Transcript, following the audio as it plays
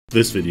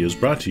This video is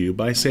brought to you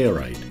by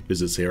Sailrite.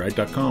 Visit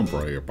sailrite.com for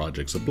all your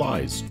project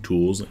supplies,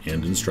 tools,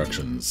 and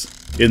instructions.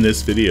 In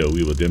this video,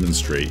 we will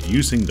demonstrate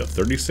using the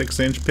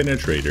 36-inch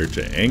penetrator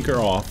to anchor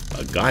off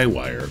a guy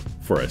wire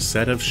for a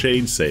set of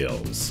shade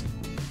sails.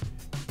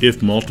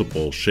 If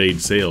multiple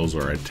shade sails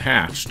are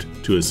attached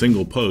to a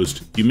single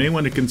post, you may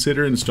want to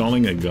consider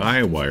installing a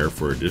guy wire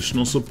for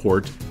additional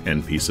support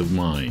and peace of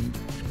mind.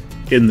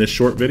 In this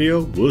short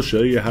video, we'll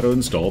show you how to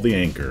install the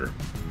anchor.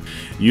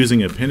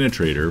 Using a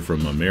penetrator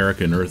from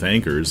American Earth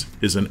Anchors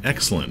is an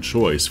excellent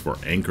choice for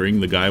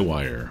anchoring the guy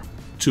wire.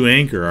 To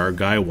anchor our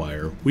guy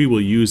wire, we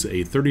will use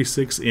a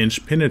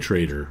 36-inch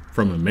penetrator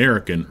from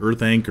American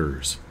Earth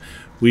Anchors.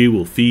 We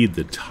will feed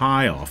the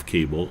tie-off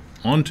cable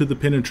onto the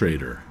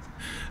penetrator.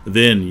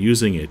 Then,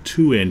 using a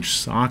 2-inch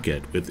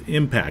socket with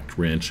impact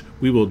wrench,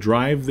 we will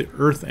drive the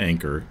earth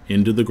anchor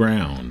into the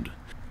ground.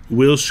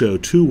 We'll show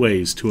two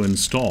ways to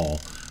install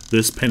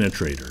this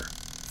penetrator.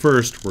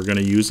 First, we're going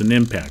to use an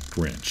impact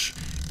wrench.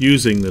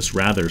 Using this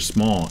rather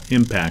small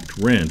impact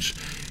wrench,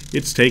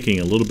 it's taking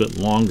a little bit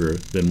longer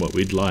than what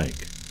we'd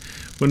like.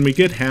 When we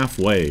get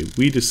halfway,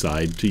 we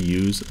decide to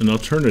use an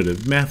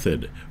alternative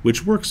method,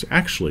 which works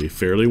actually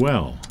fairly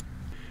well.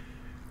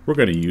 We're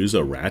going to use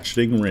a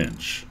ratcheting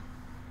wrench.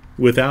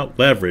 Without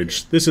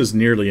leverage, this is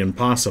nearly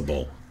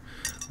impossible.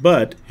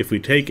 But if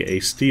we take a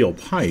steel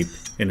pipe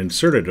and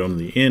insert it on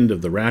the end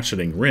of the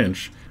ratcheting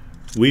wrench,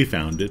 we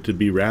found it to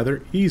be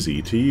rather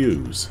easy to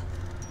use.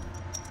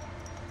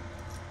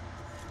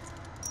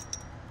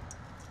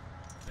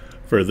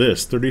 For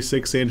this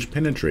 36-inch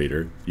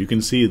penetrator, you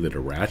can see that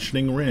a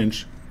ratcheting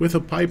wrench with a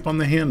pipe on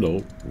the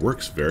handle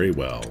works very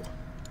well.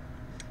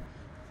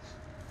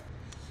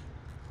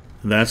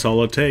 That's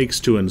all it takes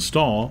to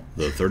install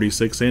the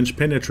 36-inch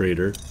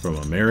penetrator from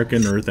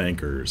American Earth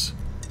Anchors.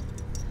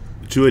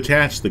 To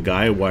attach the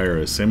guy wire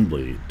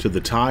assembly to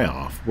the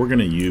tie-off, we're going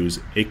to use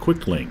a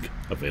quick link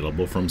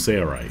available from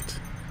Sailrite.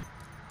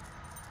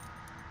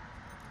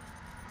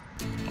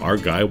 Our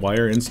guy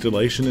wire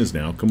installation is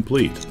now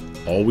complete.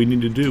 All we need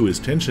to do is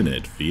tension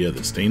it via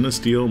the stainless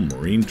steel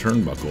marine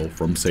turnbuckle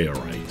from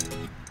Sailrite.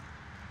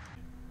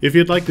 If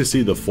you'd like to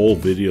see the full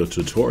video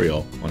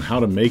tutorial on how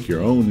to make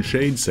your own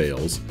shade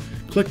sails,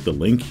 click the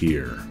link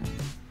here.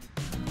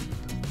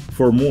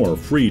 For more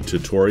free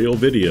tutorial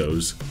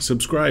videos,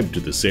 subscribe to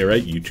the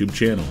Sailrite YouTube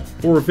channel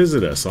or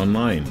visit us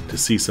online to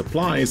see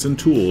supplies and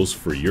tools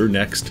for your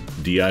next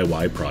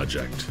DIY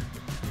project.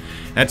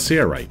 At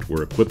Sailrite,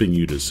 we're equipping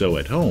you to sew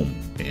at home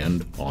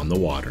and on the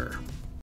water.